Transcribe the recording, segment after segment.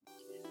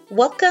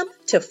Welcome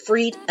to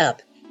Freed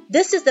Up.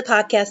 This is the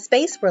podcast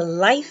space where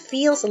life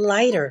feels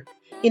lighter.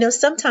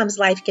 Sometimes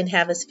life can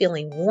have us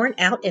feeling worn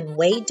out and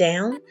weighed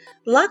down,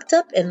 locked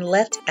up and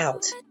left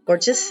out, or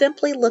just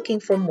simply looking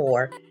for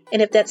more.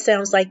 And if that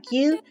sounds like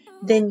you,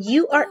 then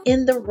you are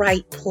in the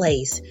right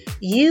place.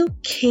 You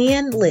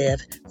can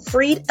live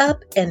freed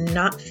up and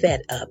not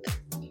fed up.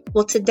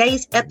 Well,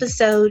 today's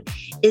episode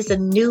is a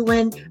new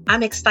one.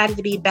 I'm excited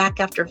to be back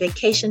after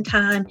vacation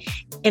time,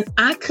 and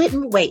I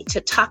couldn't wait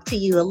to talk to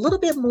you a little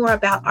bit more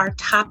about our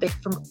topic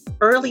from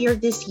earlier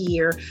this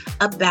year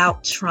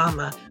about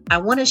trauma. I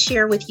want to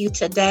share with you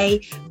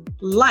today,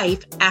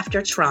 life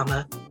after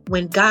trauma,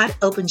 when God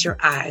opens your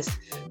eyes.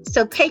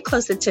 So pay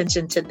close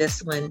attention to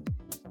this one.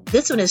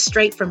 This one is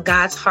straight from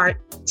God's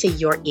heart to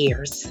your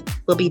ears.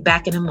 We'll be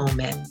back in a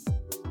moment.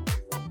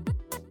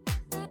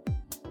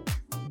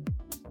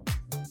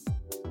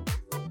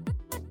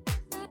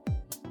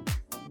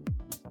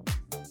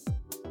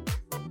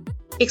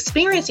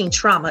 Experiencing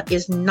trauma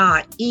is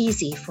not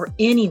easy for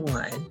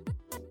anyone.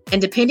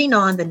 And depending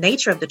on the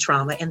nature of the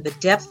trauma and the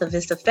depth of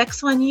its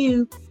effects on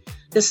you,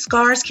 the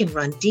scars can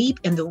run deep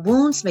and the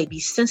wounds may be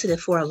sensitive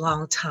for a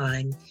long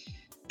time.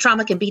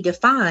 Trauma can be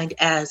defined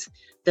as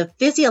the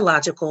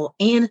physiological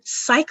and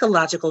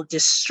psychological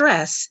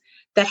distress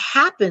that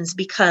happens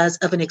because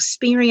of an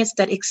experience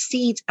that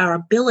exceeds our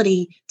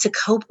ability to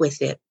cope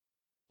with it.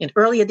 And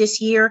earlier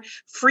this year,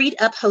 Freed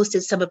Up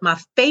hosted some of my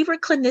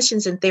favorite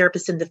clinicians and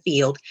therapists in the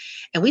field.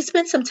 And we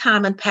spent some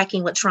time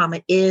unpacking what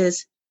trauma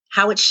is,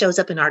 how it shows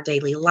up in our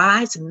daily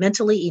lives,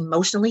 mentally,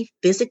 emotionally,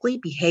 physically,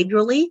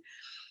 behaviorally.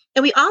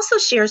 And we also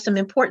shared some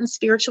important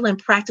spiritual and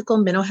practical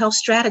mental health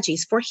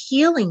strategies for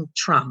healing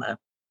trauma.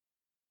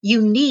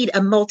 You need a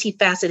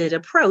multifaceted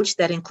approach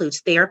that includes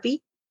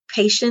therapy,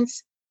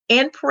 patience,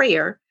 and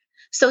prayer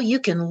so you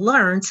can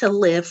learn to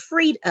live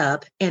freed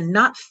up and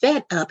not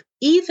fed up,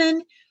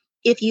 even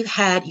if you've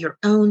had your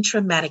own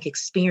traumatic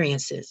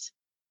experiences.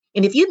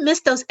 And if you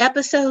missed those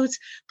episodes,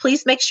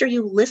 please make sure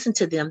you listen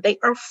to them. They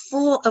are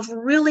full of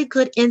really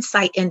good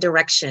insight and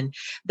direction.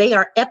 They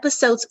are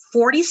episodes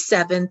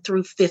 47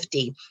 through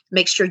 50.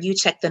 Make sure you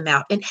check them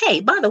out. And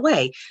hey, by the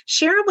way,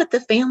 share them with a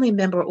family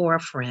member or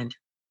a friend.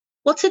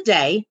 Well,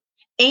 today,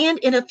 and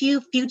in a few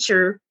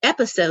future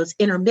episodes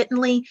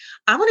intermittently,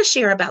 I want to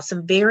share about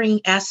some varying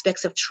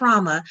aspects of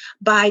trauma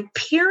by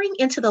peering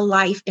into the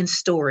life and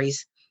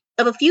stories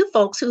of a few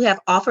folks who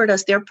have offered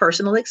us their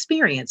personal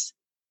experience.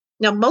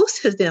 Now,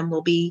 most of them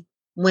will be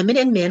women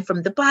and men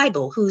from the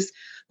Bible whose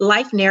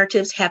life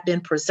narratives have been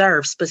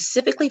preserved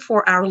specifically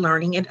for our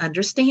learning and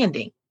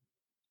understanding.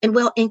 And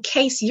well, in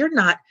case you're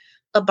not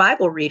a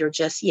Bible reader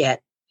just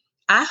yet,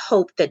 I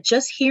hope that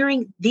just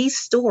hearing these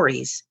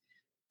stories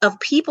of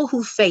people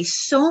who face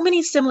so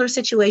many similar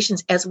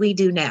situations as we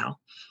do now,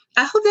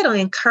 I hope that'll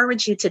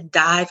encourage you to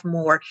dive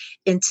more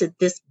into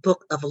this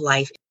book of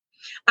life.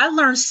 I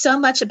learn so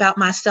much about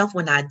myself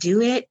when I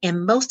do it.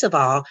 And most of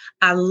all,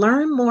 I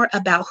learn more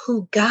about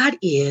who God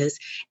is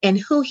and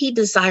who He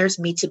desires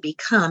me to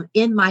become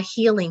in my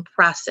healing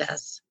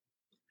process.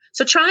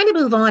 So trying to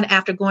move on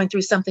after going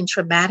through something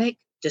traumatic,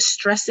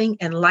 distressing,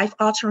 and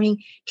life-altering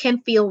can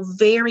feel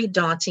very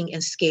daunting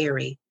and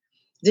scary.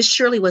 This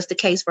surely was the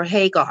case for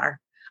Hagar,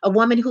 a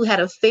woman who had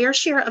a fair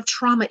share of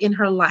trauma in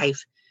her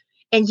life.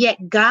 And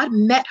yet God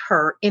met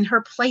her in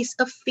her place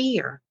of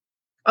fear,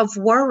 of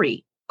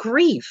worry,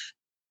 grief,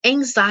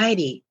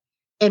 anxiety,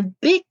 and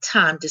big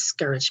time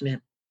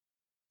discouragement.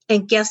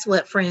 And guess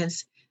what,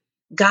 friends?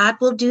 God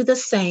will do the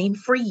same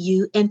for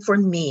you and for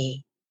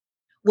me.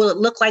 Will it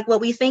look like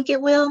what we think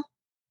it will?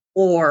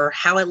 Or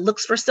how it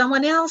looks for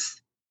someone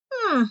else?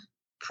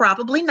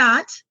 Probably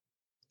not.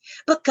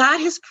 But God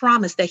has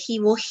promised that He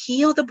will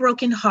heal the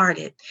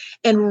brokenhearted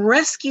and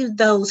rescue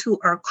those who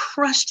are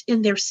crushed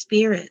in their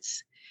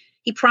spirits.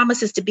 He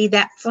promises to be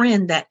that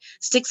friend that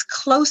sticks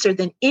closer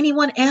than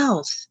anyone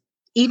else,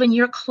 even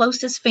your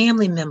closest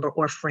family member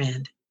or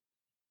friend.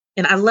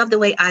 And I love the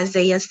way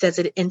Isaiah says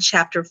it in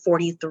chapter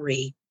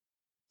 43.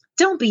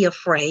 Don't be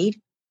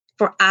afraid,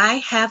 for I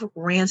have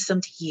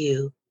ransomed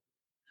you.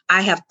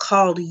 I have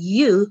called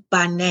you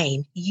by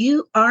name.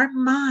 You are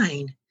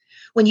mine.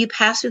 When you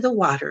pass through the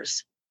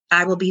waters,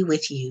 I will be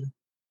with you.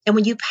 And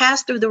when you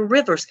pass through the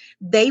rivers,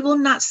 they will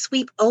not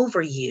sweep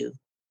over you.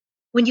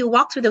 When you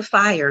walk through the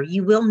fire,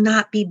 you will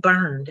not be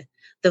burned.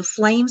 The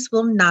flames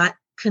will not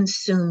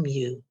consume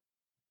you.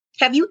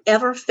 Have you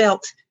ever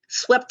felt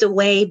swept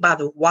away by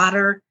the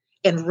water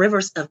and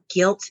rivers of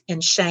guilt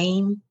and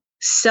shame,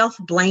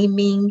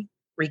 self-blaming,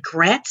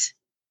 regret,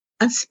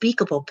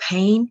 unspeakable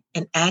pain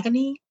and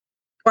agony?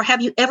 Or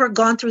have you ever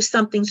gone through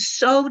something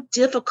so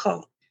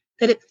difficult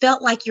that it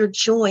felt like your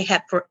joy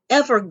had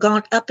forever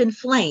gone up in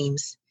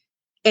flames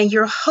and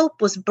your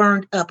hope was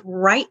burned up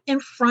right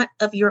in front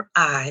of your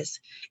eyes,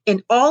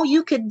 and all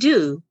you could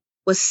do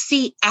was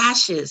see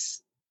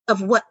ashes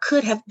of what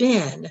could have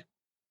been?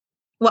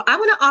 Well, I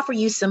want to offer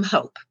you some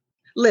hope.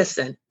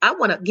 Listen, I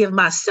want to give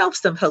myself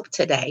some hope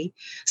today.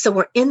 So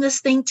we're in this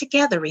thing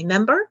together,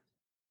 remember?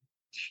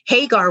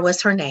 Hagar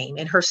was her name,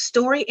 and her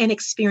story and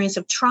experience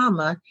of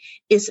trauma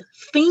is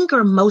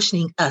finger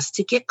motioning us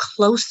to get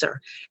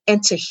closer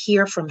and to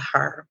hear from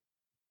her.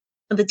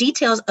 The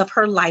details of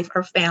her life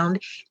are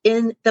found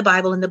in the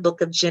Bible in the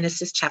book of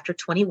Genesis, chapter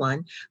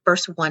 21,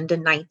 verse 1 to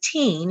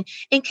 19,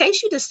 in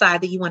case you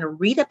decide that you want to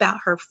read about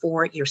her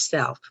for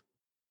yourself.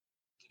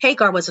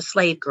 Hagar was a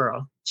slave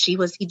girl. She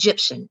was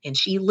Egyptian, and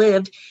she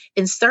lived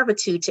in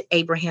servitude to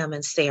Abraham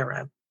and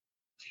Sarah.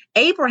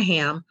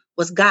 Abraham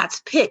was God's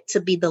pick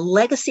to be the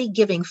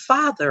legacy-giving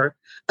father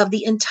of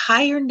the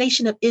entire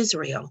nation of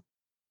Israel.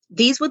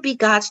 These would be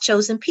God's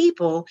chosen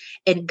people,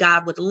 and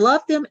God would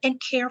love them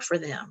and care for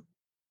them.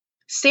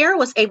 Sarah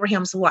was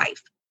Abraham's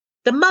wife,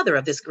 the mother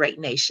of this great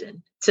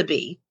nation to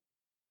be.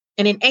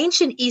 And in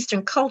ancient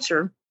Eastern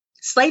culture,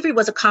 slavery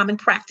was a common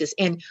practice,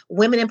 and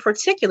women in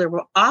particular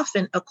were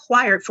often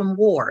acquired from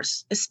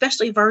wars,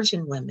 especially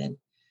virgin women.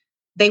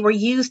 They were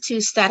used to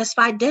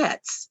satisfy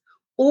debts,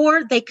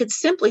 or they could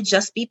simply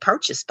just be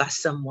purchased by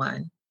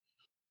someone.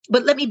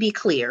 But let me be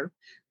clear,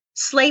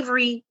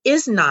 slavery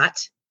is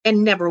not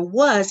and never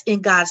was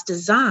in God's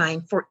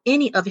design for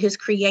any of his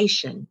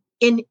creation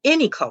in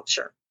any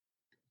culture.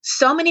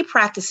 So many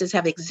practices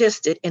have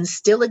existed and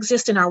still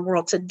exist in our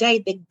world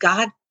today that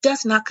God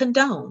does not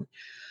condone.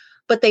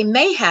 But they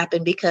may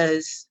happen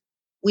because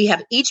we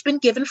have each been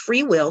given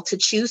free will to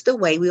choose the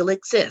way we'll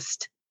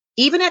exist,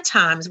 even at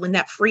times when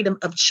that freedom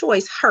of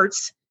choice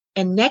hurts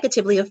and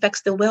negatively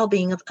affects the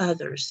well-being of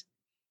others.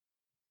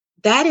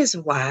 That is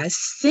why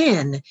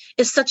sin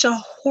is such a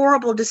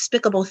horrible,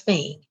 despicable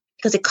thing,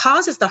 because it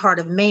causes the heart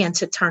of man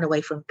to turn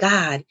away from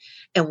God.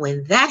 And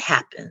when that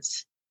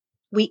happens,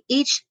 we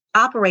each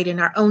operate in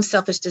our own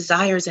selfish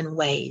desires and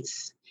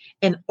ways.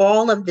 And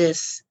all of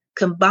this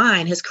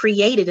combined has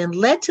created and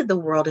led to the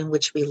world in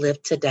which we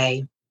live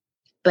today.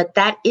 But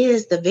that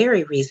is the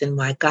very reason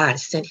why God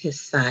sent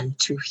his son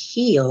to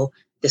heal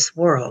this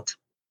world.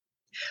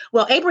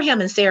 Well,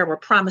 Abraham and Sarah were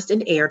promised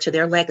an heir to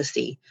their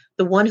legacy,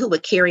 the one who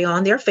would carry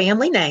on their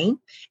family name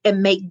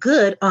and make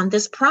good on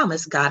this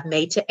promise God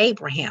made to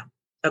Abraham,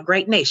 a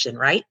great nation,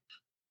 right?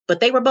 But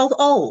they were both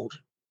old.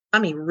 I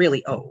mean,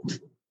 really old,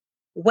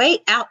 way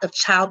out of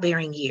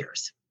childbearing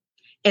years.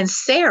 And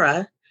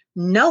Sarah,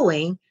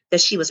 knowing that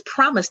she was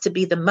promised to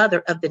be the mother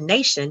of the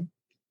nation,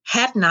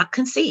 had not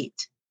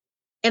conceived.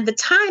 And the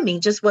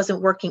timing just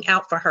wasn't working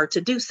out for her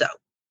to do so.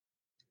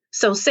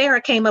 So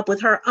Sarah came up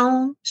with her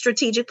own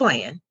strategic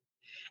plan.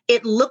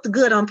 It looked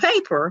good on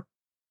paper,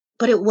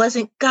 but it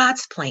wasn't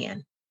God's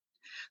plan.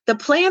 The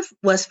plan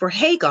was for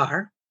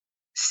Hagar,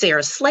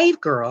 Sarah's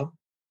slave girl,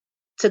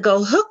 to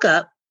go hook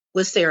up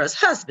with Sarah's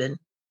husband,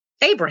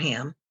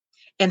 Abraham,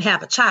 and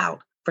have a child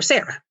for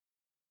Sarah.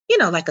 You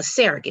know, like a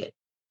surrogate.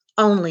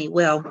 Only,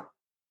 well,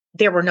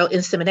 there were no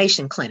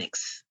insemination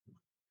clinics.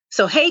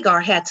 So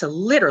Hagar had to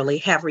literally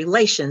have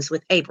relations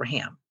with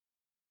Abraham.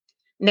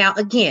 Now,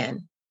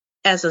 again,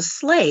 as a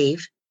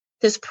slave,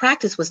 this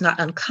practice was not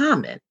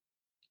uncommon.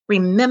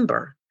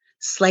 Remember,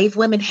 slave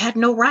women had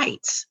no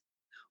rights.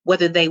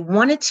 Whether they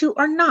wanted to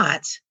or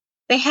not,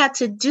 they had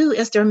to do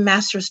as their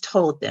masters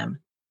told them.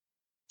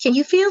 Can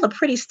you feel a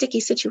pretty sticky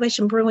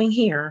situation brewing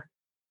here?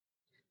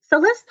 So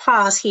let's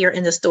pause here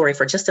in the story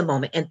for just a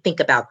moment and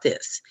think about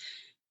this.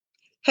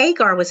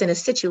 Hagar was in a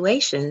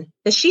situation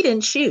that she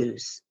didn't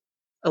choose,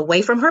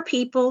 away from her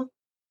people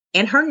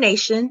and her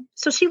nation,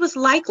 so she was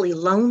likely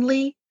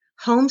lonely,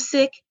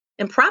 homesick,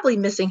 and probably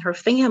missing her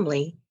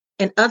family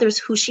and others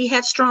who she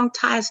had strong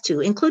ties to,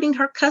 including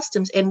her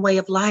customs and way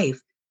of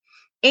life.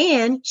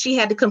 And she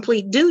had to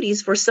complete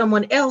duties for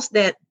someone else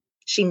that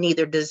she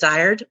neither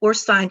desired or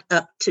signed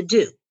up to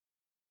do.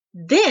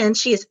 Then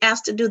she is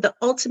asked to do the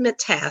ultimate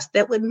task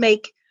that would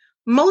make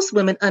most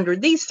women under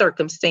these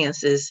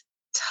circumstances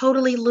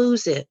totally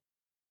lose it.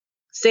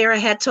 Sarah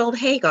had told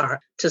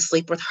Hagar to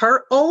sleep with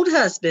her old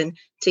husband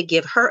to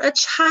give her a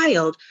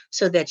child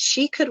so that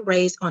she could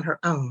raise on her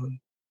own.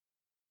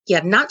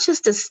 Yeah, not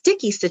just a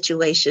sticky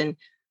situation,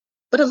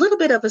 but a little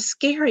bit of a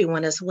scary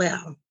one as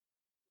well.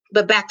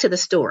 But back to the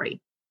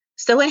story.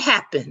 So it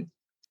happened.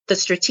 The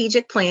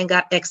strategic plan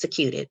got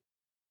executed.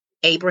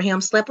 Abraham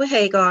slept with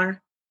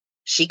Hagar.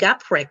 She got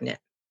pregnant.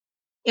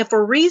 And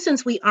for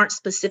reasons we aren't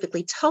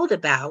specifically told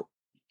about,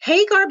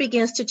 Hagar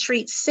begins to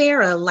treat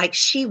Sarah like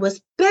she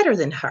was better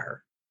than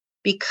her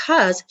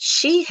because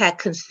she had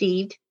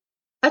conceived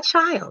a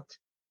child.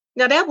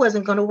 Now, that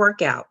wasn't going to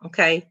work out,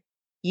 okay?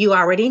 You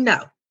already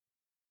know.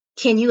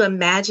 Can you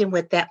imagine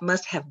what that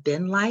must have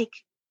been like?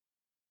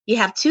 You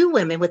have two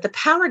women with the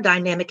power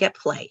dynamic at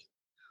play.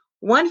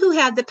 One who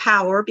had the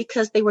power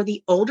because they were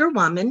the older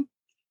woman,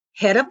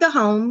 head of the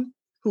home,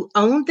 who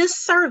owned this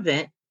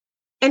servant,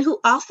 and who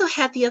also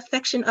had the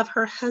affection of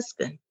her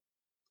husband.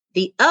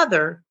 The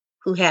other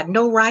who had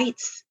no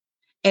rights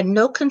and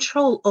no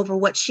control over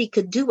what she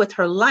could do with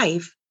her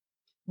life,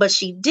 but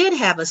she did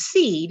have a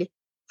seed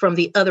from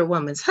the other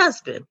woman's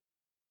husband.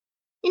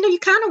 You know, you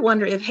kind of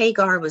wonder if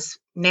Hagar was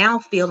now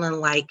feeling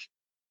like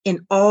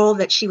in all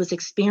that she was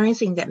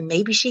experiencing that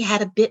maybe she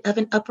had a bit of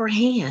an upper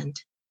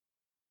hand.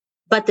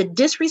 But the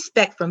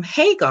disrespect from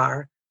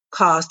Hagar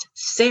caused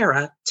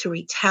Sarah to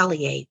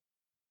retaliate.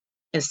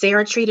 And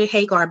Sarah treated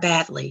Hagar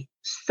badly,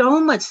 so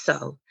much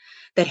so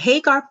that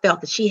Hagar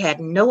felt that she had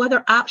no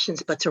other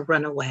options but to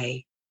run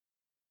away.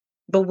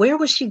 But where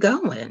was she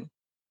going?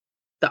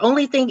 The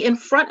only thing in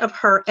front of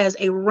her as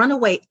a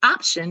runaway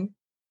option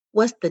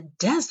was the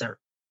desert.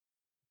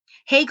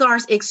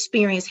 Hagar's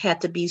experience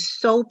had to be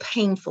so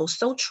painful,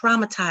 so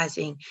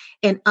traumatizing,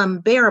 and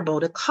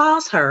unbearable to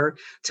cause her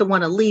to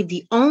want to leave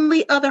the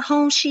only other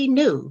home she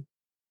knew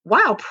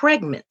while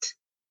pregnant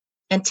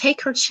and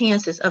take her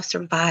chances of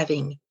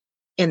surviving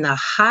in the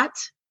hot,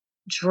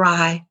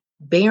 dry,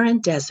 barren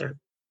desert.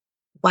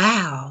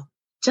 Wow,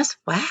 just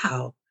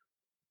wow.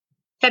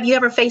 Have you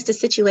ever faced a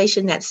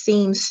situation that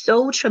seemed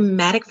so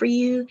traumatic for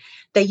you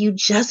that you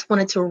just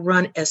wanted to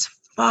run as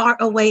far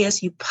away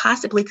as you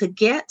possibly could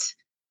get?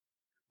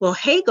 Well,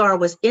 Hagar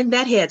was in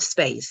that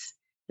headspace,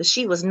 but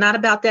she was not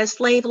about that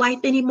slave life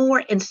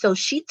anymore. And so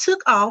she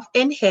took off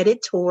and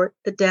headed toward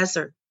the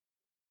desert.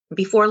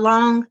 Before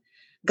long,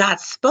 God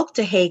spoke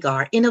to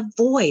Hagar in a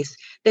voice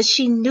that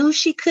she knew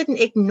she couldn't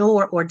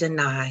ignore or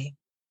deny.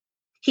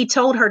 He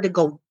told her to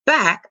go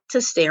back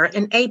to Sarah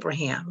and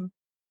Abraham.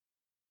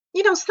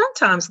 You know,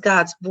 sometimes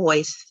God's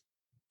voice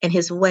and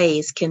his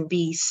ways can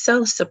be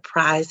so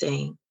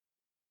surprising.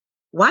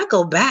 Why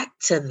go back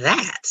to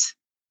that?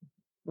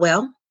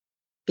 Well,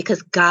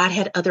 because God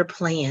had other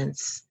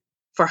plans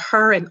for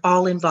her and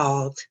all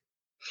involved.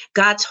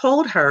 God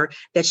told her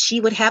that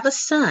she would have a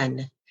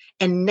son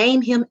and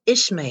name him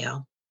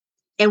Ishmael.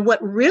 And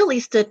what really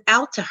stood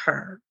out to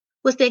her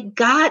was that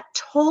God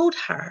told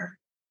her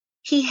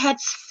he had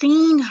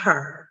seen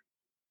her,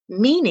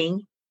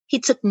 meaning he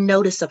took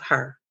notice of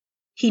her.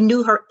 He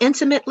knew her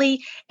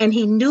intimately, and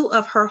he knew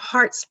of her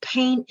heart's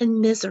pain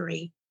and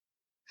misery.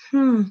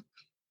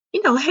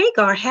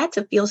 Hagar had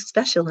to feel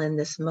special in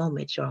this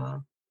moment,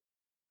 y'all.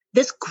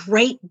 This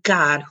great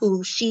God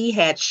who she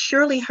had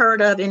surely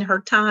heard of in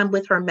her time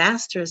with her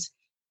masters,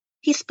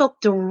 he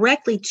spoke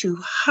directly to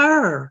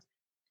her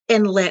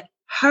and let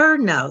her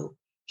know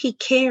he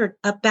cared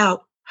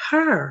about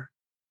her.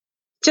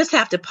 Just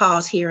have to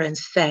pause here and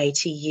say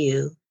to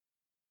you,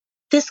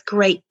 this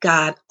great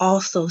God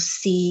also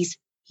sees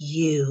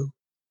you.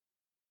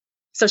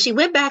 So she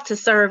went back to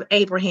serve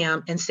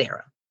Abraham and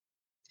Sarah.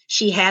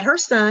 She had her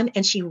son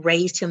and she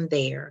raised him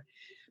there.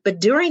 But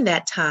during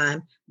that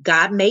time,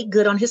 God made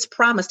good on his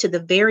promise to the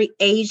very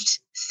aged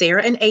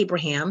Sarah and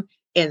Abraham,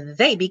 and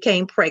they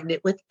became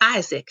pregnant with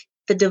Isaac,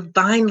 the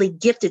divinely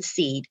gifted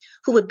seed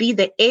who would be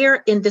the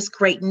heir in this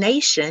great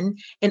nation.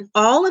 And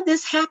all of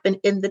this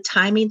happened in the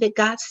timing that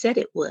God said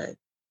it would.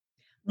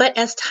 But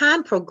as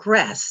time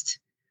progressed,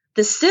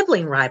 the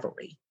sibling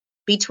rivalry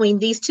between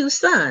these two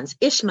sons,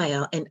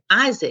 Ishmael and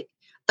Isaac,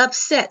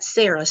 upset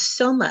Sarah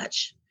so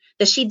much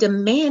that she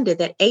demanded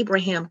that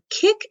Abraham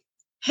kick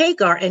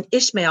Hagar and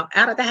Ishmael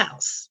out of the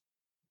house.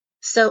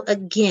 So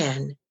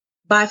again,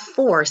 by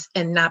force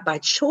and not by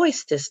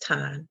choice this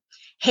time,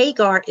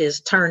 Hagar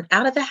is turned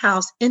out of the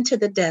house into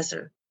the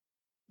desert.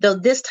 Though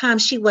this time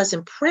she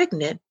wasn't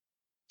pregnant,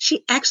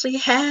 she actually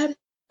had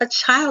a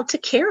child to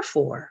care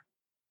for.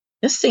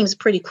 This seems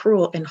pretty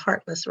cruel and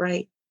heartless,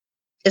 right?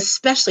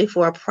 Especially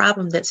for a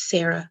problem that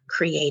Sarah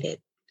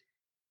created.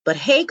 But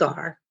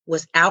Hagar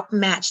was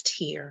outmatched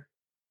here.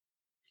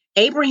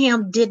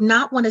 Abraham did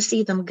not want to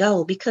see them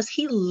go because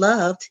he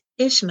loved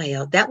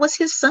Ishmael. That was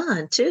his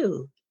son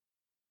too.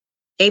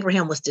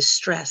 Abraham was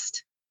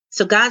distressed.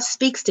 So God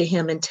speaks to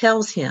him and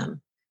tells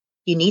him,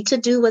 you need to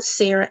do what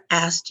Sarah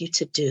asked you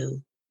to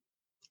do.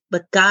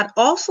 But God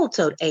also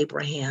told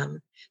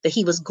Abraham that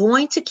he was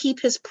going to keep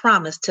his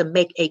promise to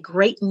make a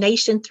great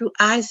nation through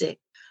Isaac,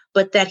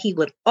 but that he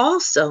would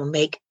also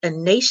make a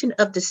nation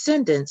of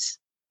descendants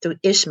through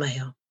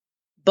Ishmael.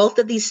 Both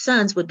of these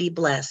sons would be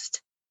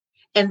blessed.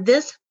 And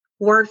this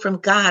word from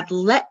God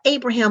let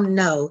Abraham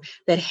know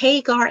that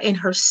Hagar and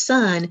her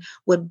son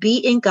would be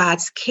in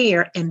God's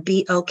care and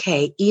be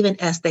okay,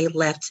 even as they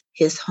left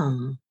his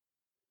home.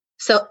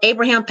 So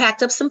Abraham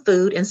packed up some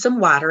food and some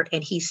water,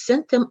 and he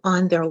sent them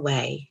on their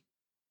way.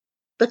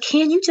 But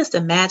can you just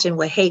imagine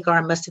what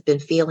Hagar must have been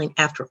feeling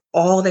after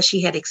all that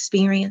she had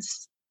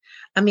experienced?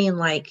 I mean,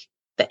 like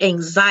the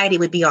anxiety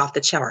would be off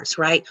the charts,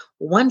 right?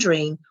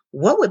 Wondering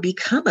what would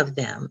become of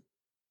them.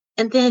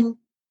 And then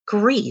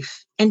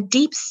grief and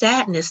deep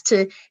sadness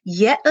to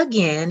yet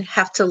again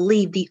have to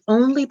leave the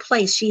only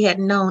place she had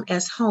known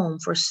as home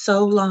for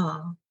so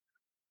long.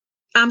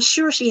 I'm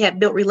sure she had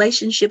built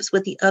relationships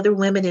with the other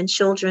women and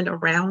children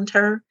around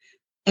her,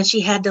 and she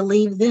had to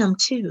leave them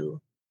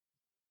too.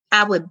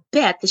 I would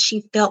bet that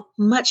she felt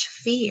much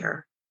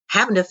fear,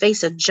 having to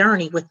face a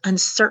journey with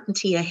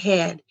uncertainty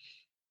ahead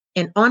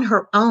and on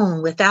her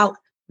own without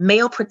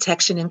male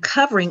protection and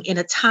covering in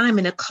a time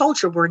and a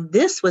culture where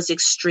this was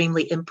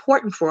extremely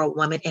important for a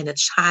woman and a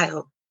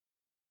child.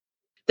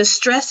 The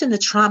stress and the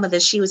trauma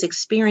that she was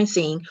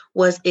experiencing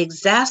was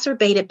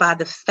exacerbated by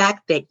the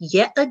fact that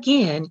yet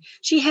again,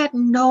 she had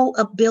no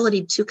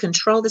ability to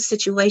control the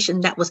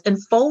situation that was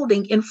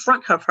unfolding in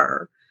front of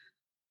her.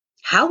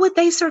 How would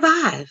they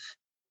survive?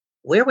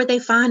 Where would they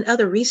find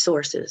other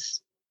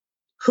resources?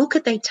 Who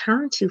could they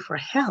turn to for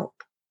help?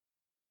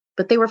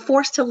 But they were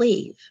forced to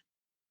leave.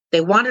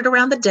 They wandered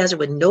around the desert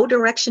with no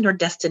direction or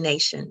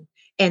destination.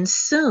 And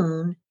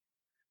soon,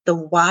 the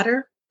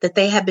water that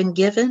they had been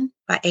given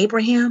by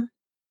Abraham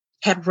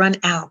had run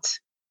out.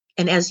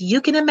 And as you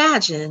can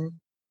imagine,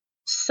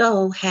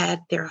 so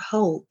had their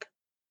hope.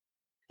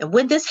 And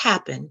when this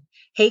happened,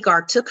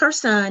 Hagar took her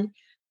son,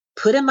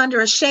 put him under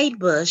a shade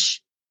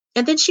bush,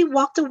 and then she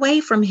walked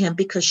away from him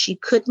because she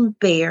couldn't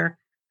bear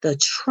the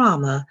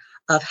trauma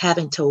of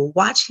having to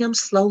watch him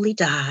slowly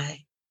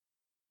die.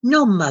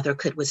 No mother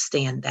could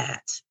withstand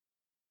that.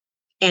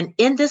 And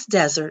in this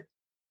desert,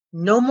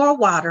 no more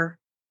water,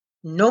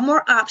 no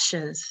more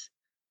options,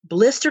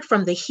 blistered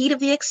from the heat of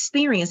the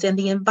experience and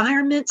the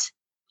environment,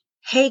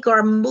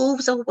 Hagar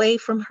moves away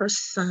from her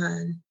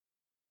son.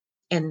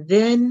 And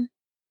then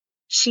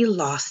she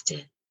lost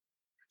it.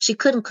 She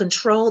couldn't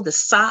control the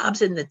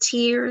sobs and the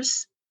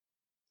tears.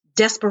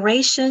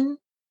 Desperation,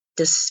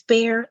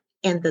 despair,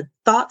 and the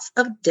thoughts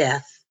of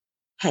death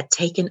had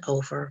taken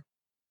over.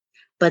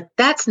 But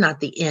that's not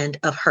the end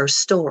of her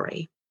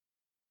story.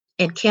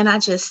 And can I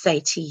just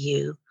say to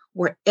you,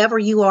 wherever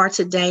you are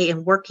today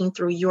and working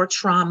through your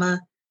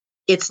trauma,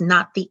 it's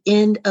not the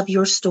end of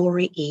your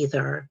story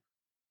either.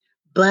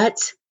 But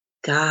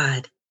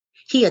God,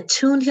 he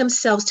attuned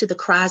himself to the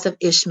cries of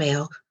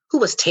Ishmael, who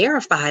was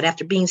terrified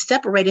after being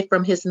separated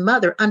from his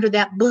mother under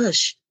that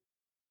bush.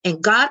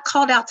 And God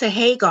called out to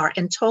Hagar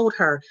and told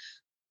her,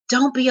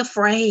 "Don't be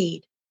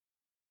afraid."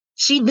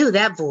 She knew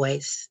that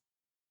voice,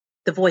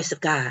 the voice of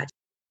God.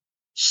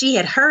 She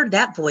had heard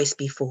that voice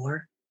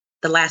before,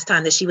 the last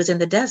time that she was in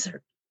the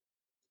desert.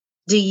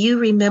 Do you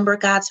remember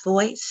God's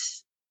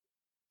voice?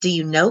 Do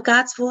you know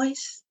God's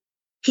voice?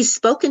 He's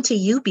spoken to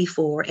you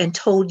before and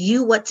told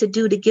you what to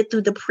do to get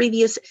through the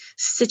previous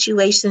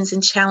situations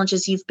and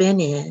challenges you've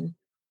been in.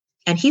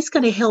 And he's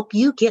going to help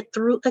you get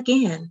through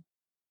again.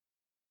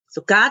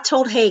 So God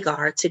told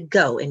Hagar to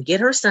go and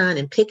get her son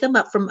and pick him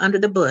up from under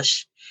the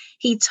bush.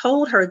 He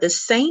told her the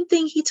same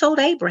thing he told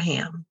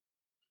Abraham.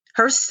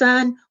 Her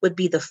son would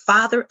be the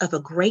father of a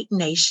great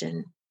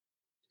nation.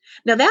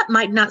 Now, that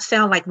might not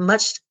sound like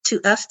much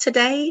to us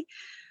today,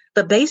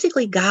 but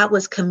basically God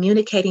was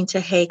communicating to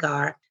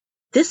Hagar,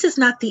 this is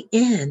not the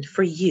end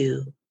for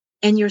you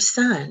and your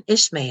son,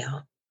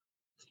 Ishmael.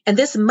 And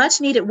this much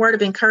needed word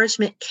of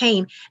encouragement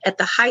came at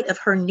the height of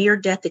her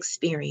near-death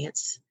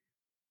experience.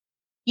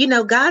 You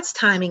know, God's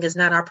timing is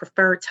not our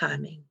preferred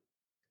timing.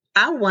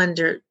 I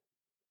wondered,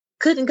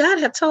 couldn't God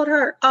have told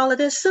her all of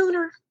this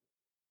sooner?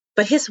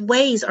 But his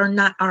ways are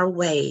not our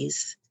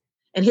ways,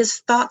 and his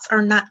thoughts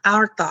are not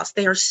our thoughts.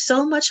 They are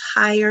so much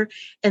higher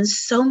and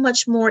so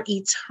much more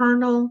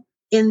eternal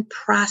in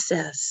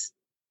process.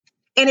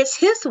 And it's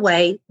his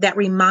way that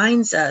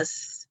reminds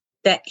us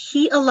that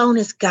he alone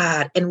is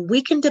God, and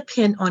we can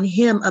depend on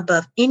him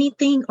above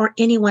anything or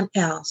anyone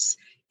else.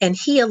 And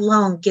he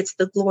alone gets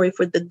the glory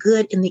for the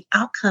good and the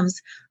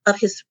outcomes of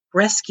his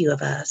rescue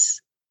of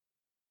us.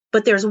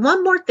 But there's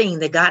one more thing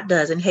that God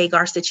does in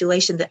Hagar's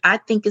situation that I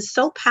think is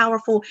so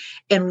powerful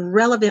and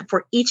relevant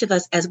for each of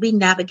us as we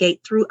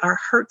navigate through our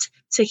hurt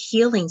to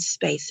healing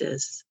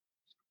spaces.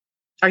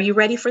 Are you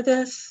ready for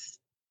this?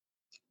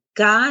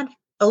 God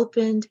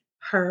opened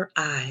her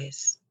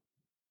eyes.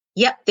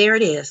 Yep, there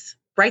it is,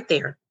 right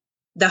there.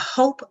 The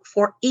hope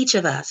for each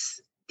of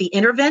us, the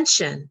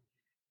intervention.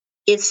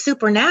 It's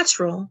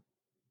supernatural,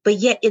 but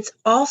yet it's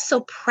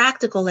also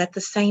practical at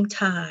the same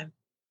time.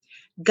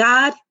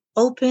 God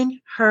opened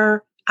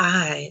her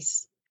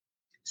eyes.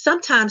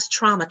 Sometimes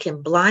trauma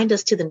can blind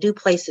us to the new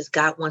places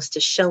God wants to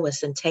show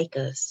us and take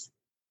us.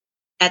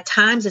 At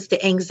times, it's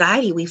the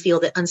anxiety we feel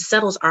that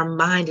unsettles our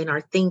mind and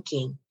our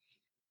thinking.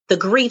 The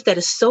grief that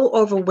is so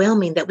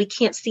overwhelming that we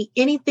can't see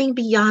anything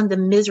beyond the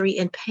misery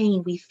and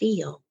pain we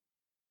feel.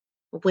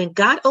 When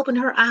God opened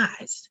her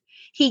eyes,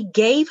 he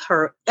gave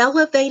her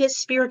elevated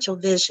spiritual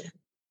vision.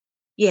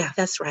 Yeah,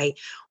 that's right.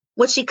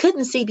 What she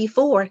couldn't see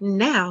before,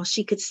 now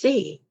she could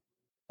see.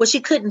 What she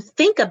couldn't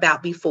think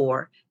about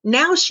before,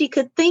 now she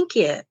could think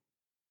it.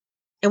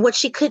 And what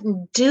she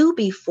couldn't do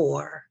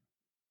before,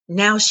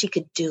 now she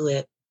could do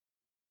it.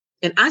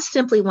 And I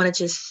simply want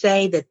to just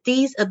say that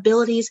these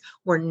abilities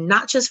were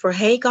not just for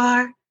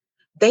Hagar,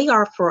 they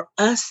are for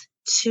us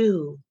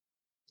too,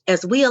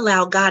 as we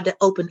allow God to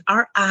open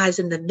our eyes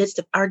in the midst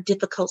of our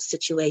difficult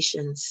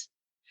situations.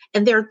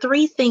 And there are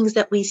three things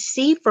that we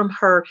see from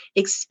her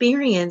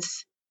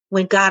experience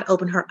when God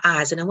opened her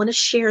eyes. And I want to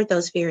share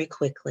those very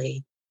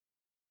quickly.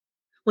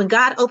 When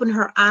God opened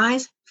her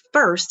eyes,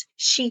 first,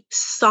 she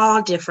saw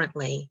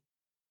differently.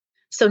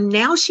 So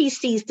now she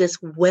sees this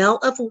well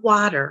of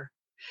water.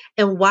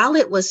 And while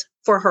it was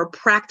for her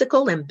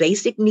practical and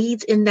basic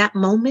needs in that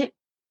moment,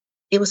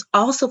 it was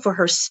also for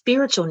her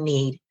spiritual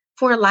need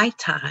for a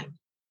lifetime.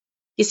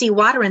 You see,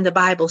 water in the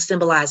Bible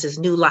symbolizes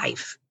new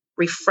life,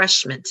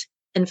 refreshment,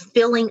 and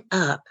filling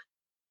up.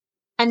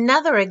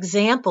 Another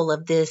example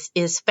of this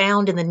is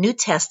found in the New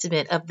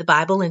Testament of the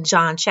Bible in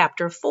John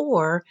chapter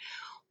 4,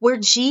 where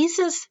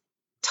Jesus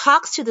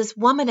talks to this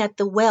woman at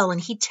the well and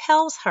he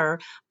tells her,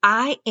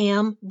 I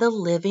am the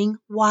living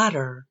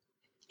water.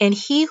 and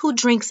he who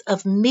drinks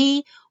of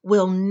me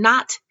will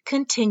not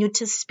continue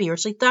to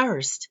spiritually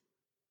thirst.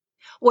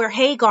 Where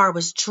Hagar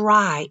was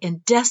dry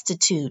and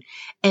destitute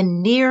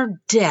and near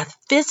death,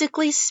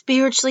 physically,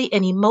 spiritually,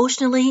 and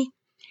emotionally,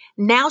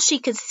 now she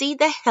could see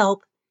the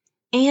help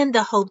and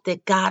the hope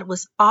that God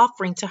was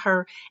offering to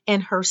her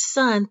and her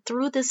son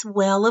through this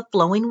well of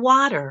flowing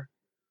water.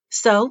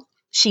 So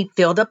she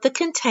filled up the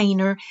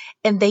container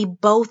and they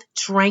both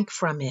drank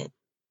from it.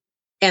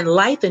 And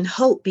life and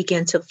hope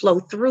began to flow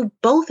through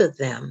both of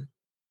them.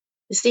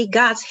 You see,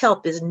 God's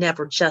help is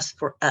never just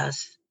for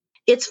us.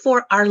 It's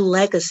for our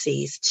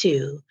legacies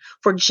too,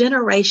 for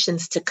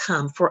generations to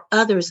come, for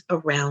others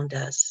around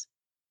us.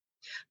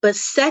 But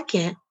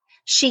second,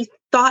 she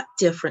thought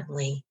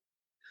differently.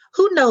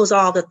 Who knows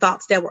all the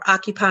thoughts that were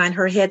occupying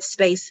her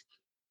headspace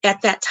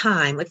at that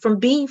time, like from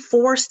being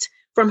forced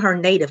from her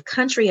native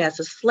country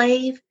as a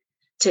slave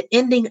to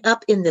ending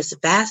up in this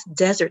vast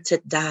desert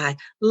to die.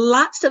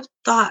 Lots of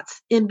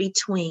thoughts in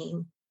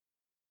between.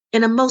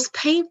 And a most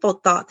painful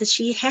thought that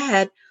she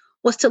had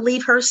was to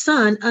leave her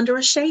son under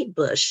a shade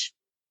bush,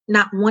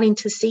 not wanting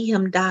to see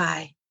him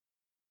die.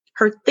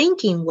 Her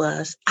thinking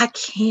was, I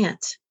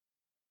can't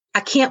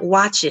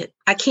watch it.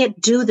 I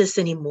can't do this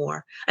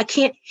anymore. I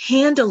can't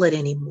handle it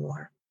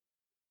anymore.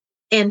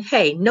 And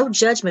hey, no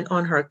judgment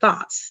on her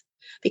thoughts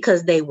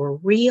because they were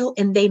real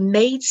and they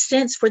made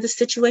sense for the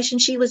situation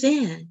she was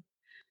in.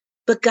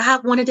 But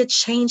God wanted to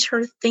change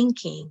her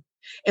thinking.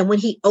 And when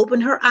he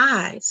opened her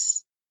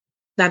eyes,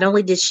 not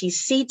only did she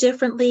see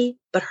differently,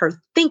 but her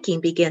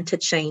thinking began to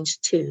change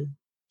too.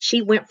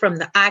 She went from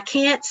the I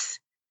can'ts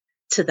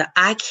to the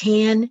I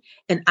can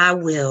and I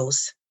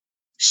wills.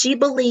 She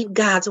believed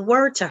God's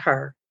word to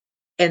her,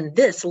 and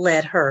this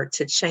led her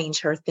to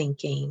change her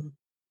thinking.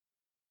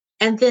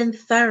 And then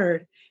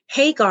third,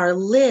 Hagar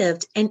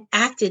lived and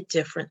acted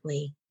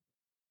differently.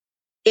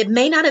 It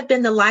may not have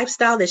been the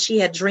lifestyle that she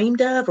had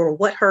dreamed of or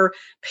what her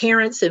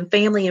parents and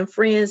family and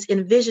friends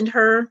envisioned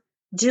her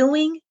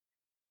doing,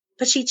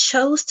 but she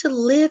chose to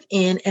live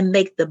in and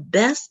make the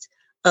best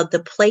of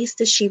the place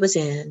that she was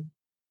in,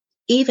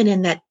 even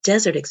in that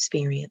desert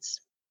experience.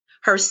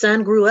 Her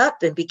son grew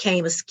up and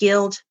became a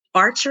skilled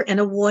archer and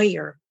a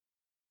warrior.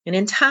 And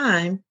in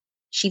time,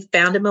 she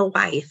found him a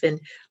wife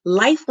and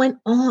life went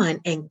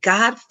on and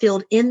God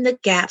filled in the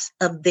gaps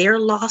of their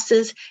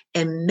losses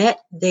and met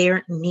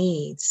their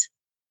needs.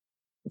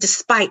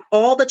 Despite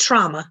all the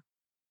trauma,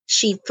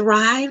 she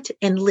thrived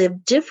and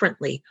lived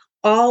differently,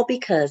 all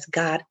because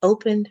God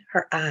opened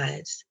her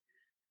eyes.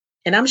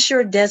 And I'm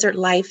sure desert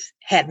life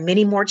had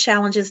many more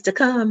challenges to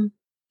come,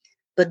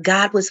 but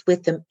God was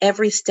with them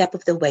every step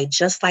of the way,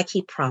 just like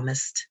he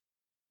promised.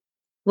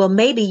 Well,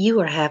 maybe you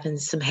are having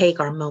some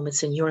Hagar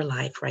moments in your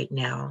life right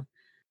now.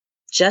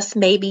 Just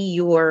maybe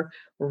you're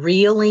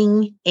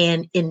reeling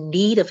and in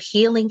need of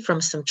healing from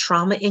some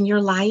trauma in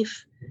your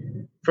life,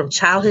 from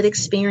childhood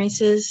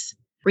experiences,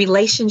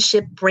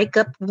 relationship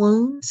breakup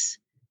wounds,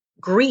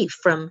 grief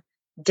from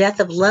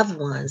death of loved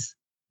ones,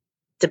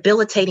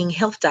 debilitating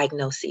health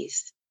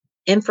diagnoses,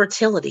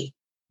 infertility,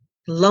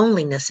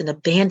 loneliness and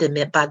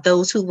abandonment by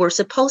those who were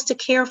supposed to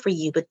care for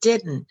you but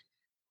didn't,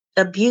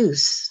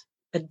 abuse,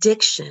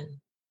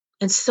 addiction,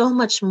 and so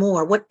much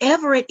more.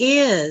 Whatever it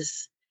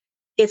is,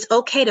 it's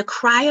okay to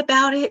cry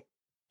about it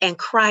and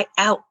cry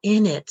out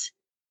in it.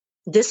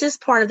 This is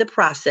part of the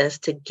process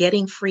to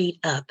getting freed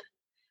up.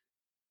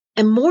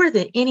 And more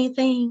than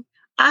anything,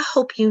 I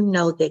hope you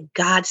know that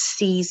God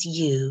sees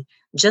you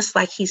just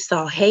like he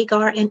saw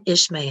Hagar and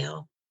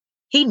Ishmael.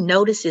 He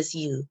notices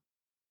you.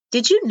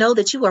 Did you know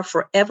that you are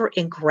forever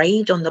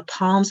engraved on the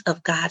palms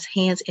of God's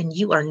hands and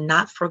you are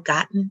not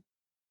forgotten?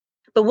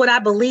 But what I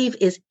believe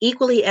is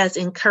equally as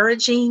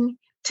encouraging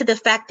to the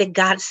fact that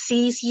God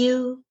sees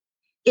you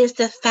is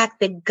the fact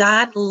that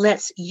God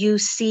lets you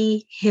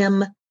see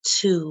him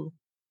too.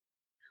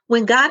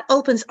 When God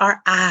opens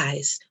our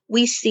eyes,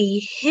 we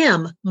see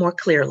him more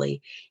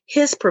clearly,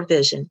 his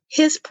provision,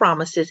 his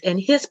promises, and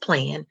his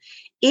plan,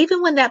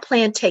 even when that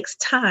plan takes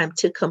time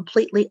to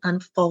completely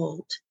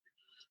unfold.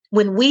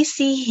 When we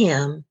see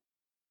him,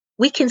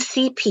 we can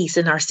see peace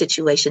in our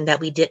situation that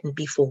we didn't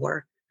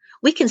before.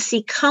 We can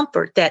see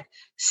comfort that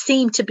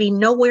seemed to be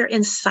nowhere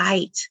in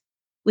sight.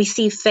 We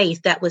see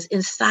faith that was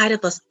inside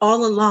of us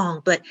all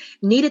along, but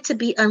needed to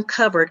be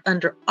uncovered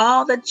under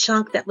all the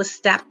junk that was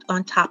stacked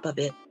on top of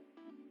it.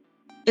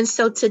 And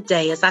so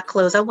today, as I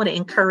close, I want to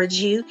encourage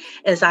you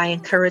as I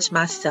encourage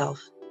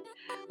myself.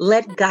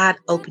 Let God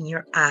open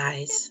your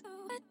eyes.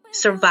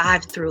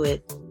 Survive through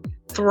it.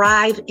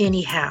 Thrive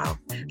anyhow.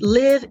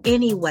 Live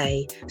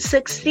anyway.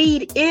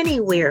 Succeed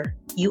anywhere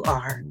you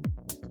are.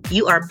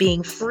 You are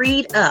being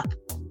freed up.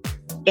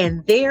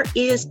 And there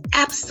is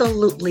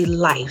absolutely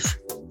life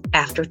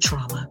after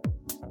trauma.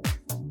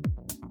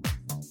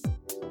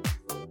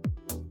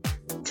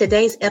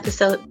 Today's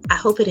episode, I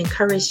hope it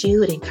encouraged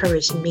you. It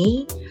encouraged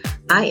me.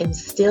 I am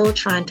still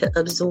trying to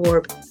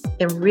absorb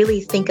and really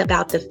think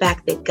about the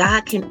fact that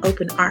God can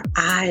open our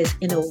eyes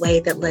in a way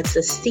that lets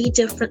us see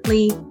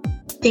differently,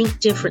 think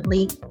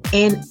differently,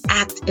 and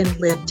act and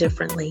live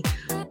differently.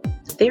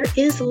 There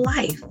is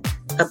life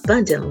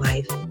abundant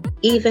life,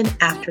 even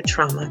after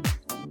trauma.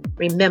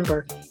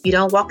 Remember, you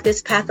don't walk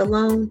this path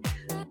alone.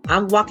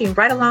 I'm walking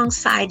right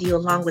alongside you,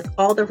 along with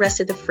all the rest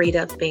of the Freed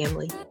Up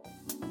family.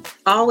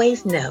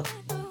 Always know,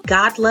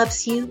 God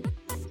loves you,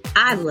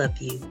 I love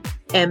you,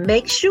 and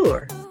make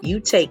sure you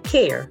take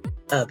care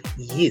of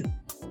you.